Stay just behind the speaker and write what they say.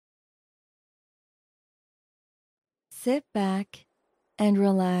Sit back and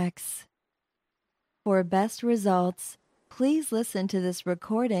relax. For best results, please listen to this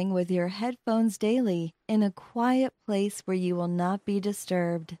recording with your headphones daily in a quiet place where you will not be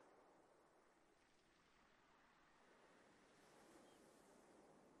disturbed.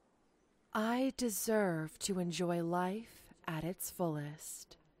 I deserve to enjoy life at its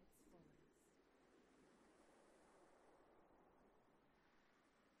fullest.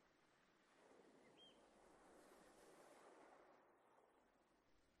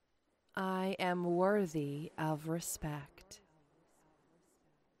 I am worthy of respect.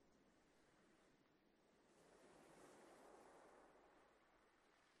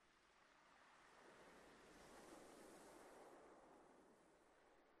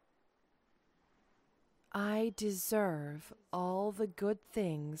 I deserve all the good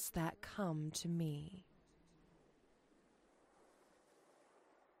things that come to me.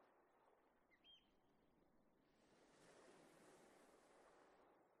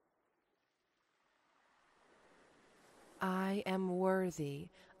 I am worthy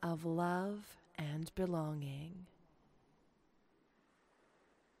of love and belonging.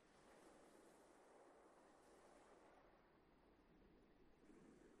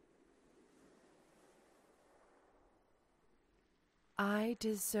 I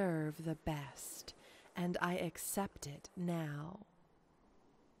deserve the best, and I accept it now.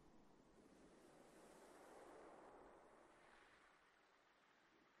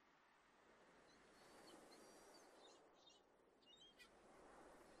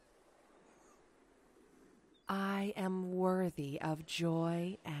 I am worthy of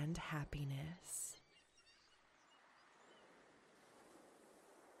joy and happiness.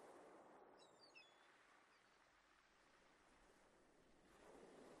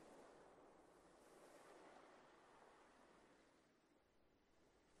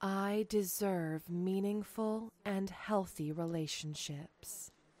 I deserve meaningful and healthy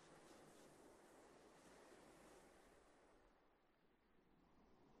relationships.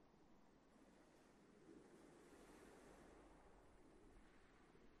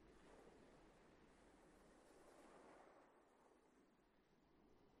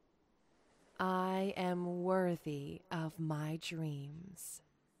 I am worthy of my dreams.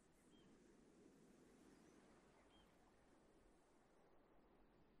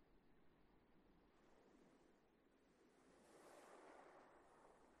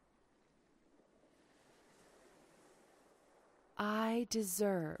 I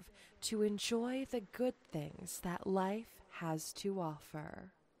deserve to enjoy the good things that life has to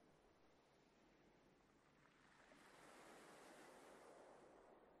offer.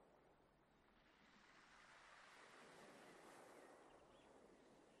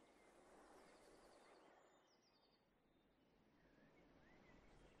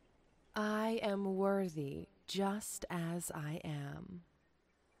 I am worthy just as I am.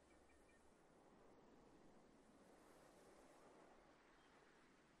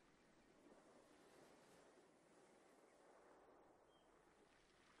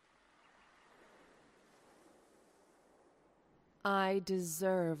 I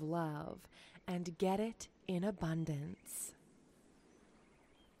deserve love and get it in abundance.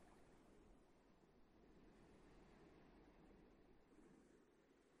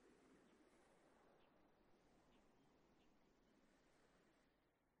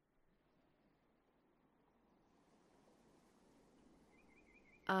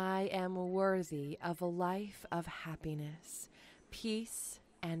 I am worthy of a life of happiness, peace,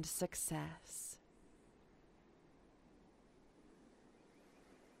 and success.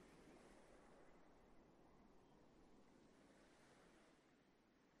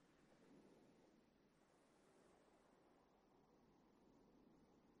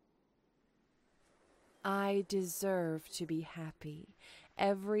 I deserve to be happy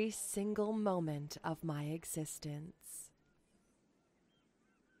every single moment of my existence.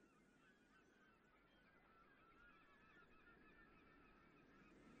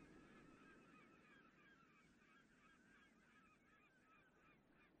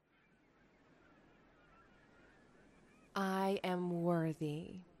 I am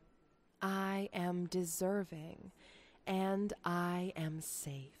worthy. I am deserving, and I am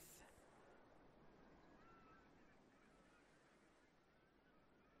safe.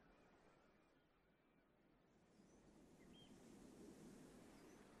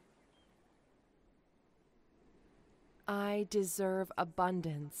 I deserve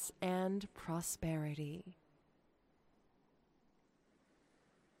abundance and prosperity.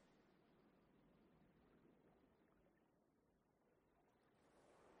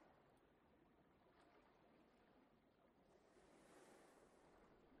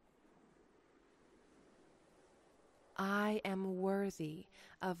 I am worthy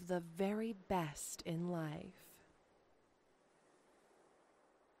of the very best in life.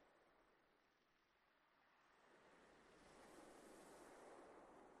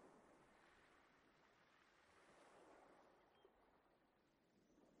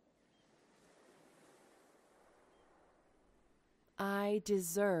 I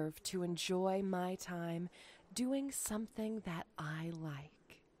deserve to enjoy my time doing something that I like.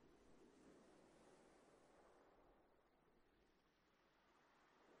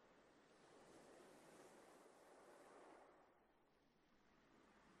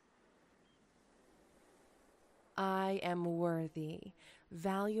 I am worthy,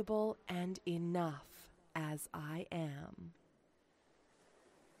 valuable, and enough as I am.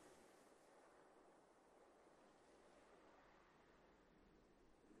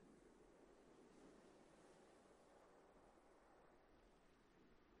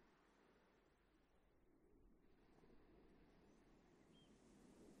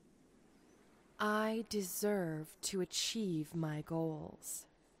 I deserve to achieve my goals.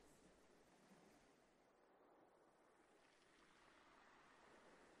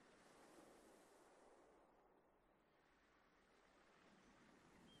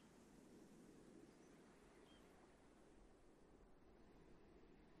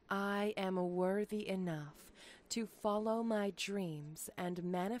 I am worthy enough to follow my dreams and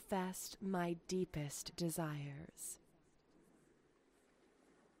manifest my deepest desires.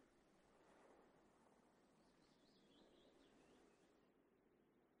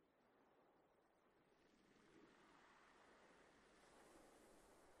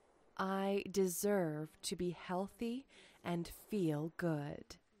 I deserve to be healthy and feel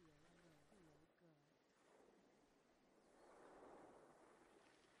good.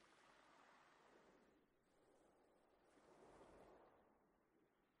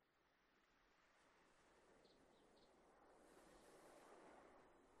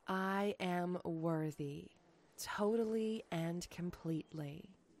 I am worthy, totally and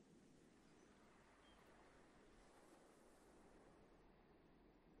completely.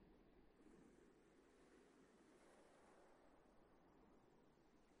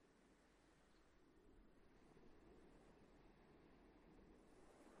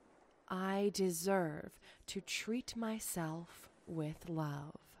 I deserve to treat myself with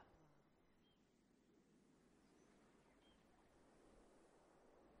love.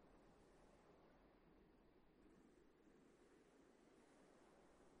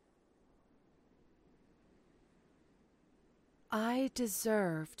 I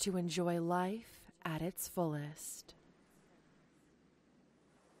deserve to enjoy life at its fullest.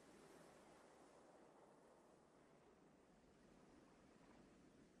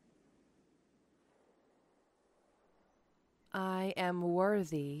 I am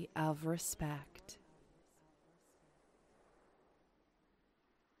worthy of respect.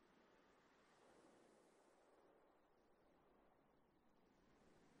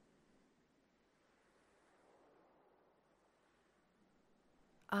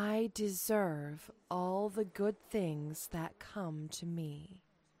 I deserve all the good things that come to me.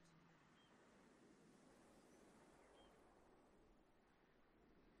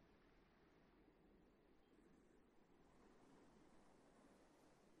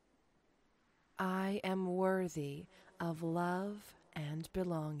 I am worthy of love and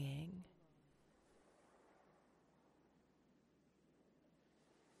belonging.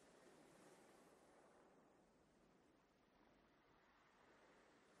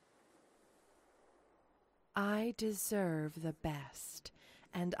 I deserve the best,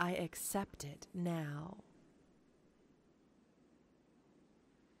 and I accept it now.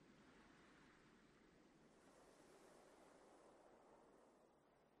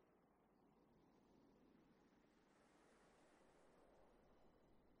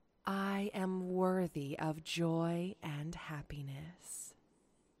 I am worthy of joy and happiness.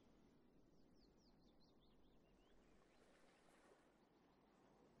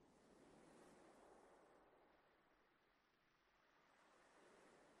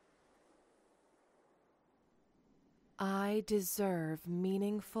 I deserve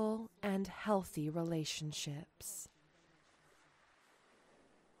meaningful and healthy relationships.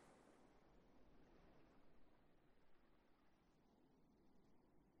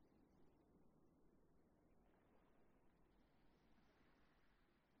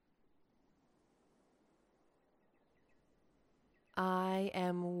 I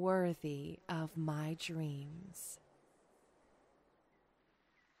am worthy of my dreams.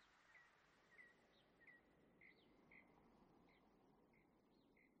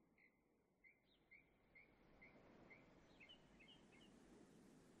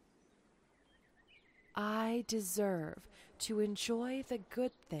 I deserve to enjoy the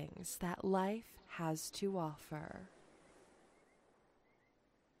good things that life has to offer.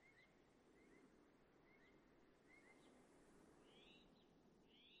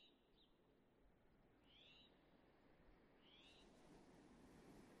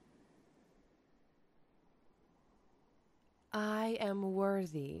 I am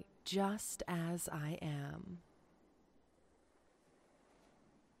worthy just as I am.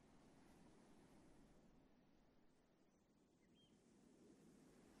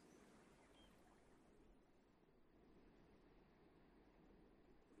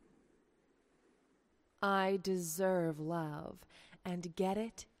 I deserve love and get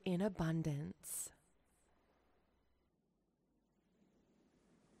it in abundance.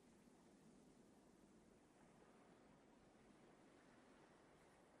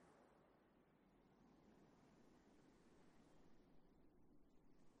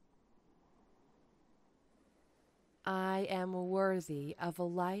 I am worthy of a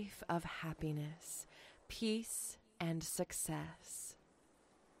life of happiness, peace, and success.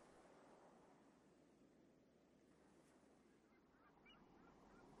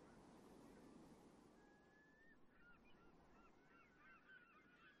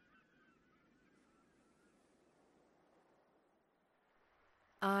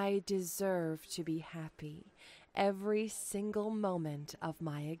 I deserve to be happy every single moment of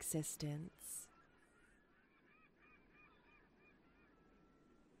my existence.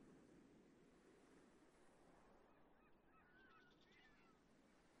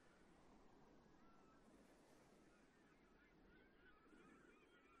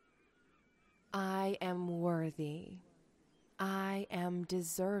 I am worthy. I am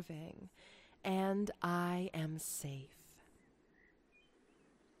deserving, and I am safe.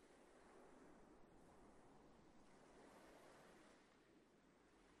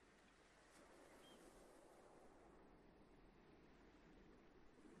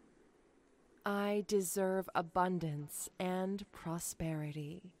 I deserve abundance and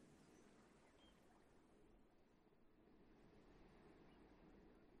prosperity.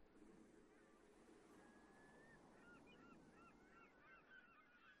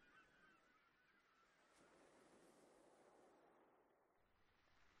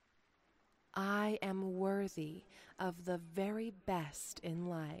 I am worthy of the very best in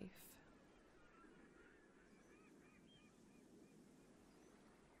life.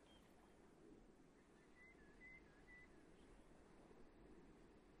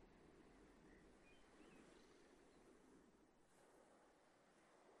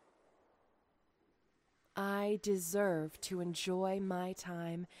 I deserve to enjoy my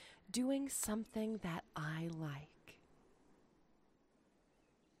time doing something that I like.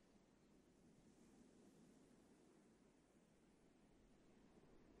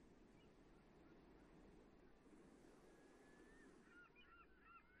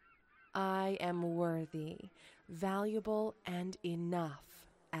 I am worthy, valuable, and enough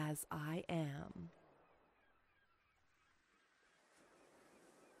as I am.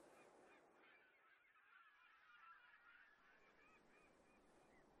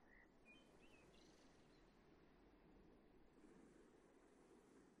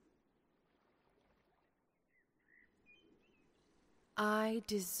 I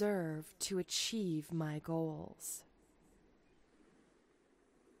deserve to achieve my goals.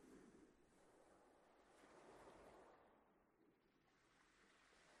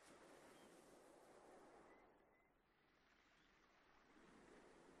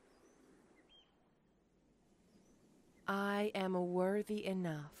 I am worthy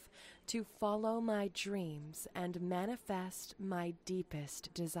enough to follow my dreams and manifest my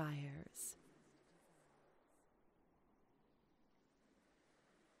deepest desires.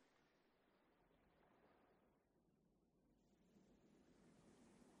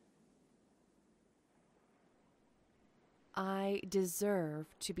 I deserve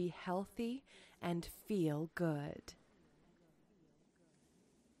to be healthy and feel good.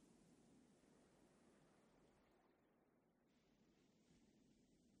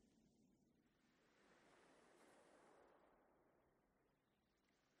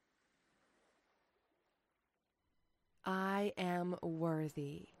 I am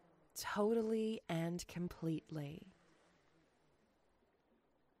worthy, totally and completely.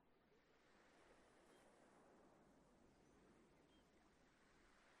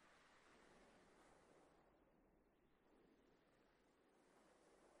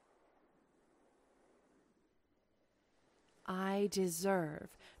 I deserve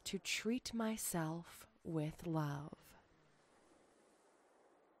to treat myself with love.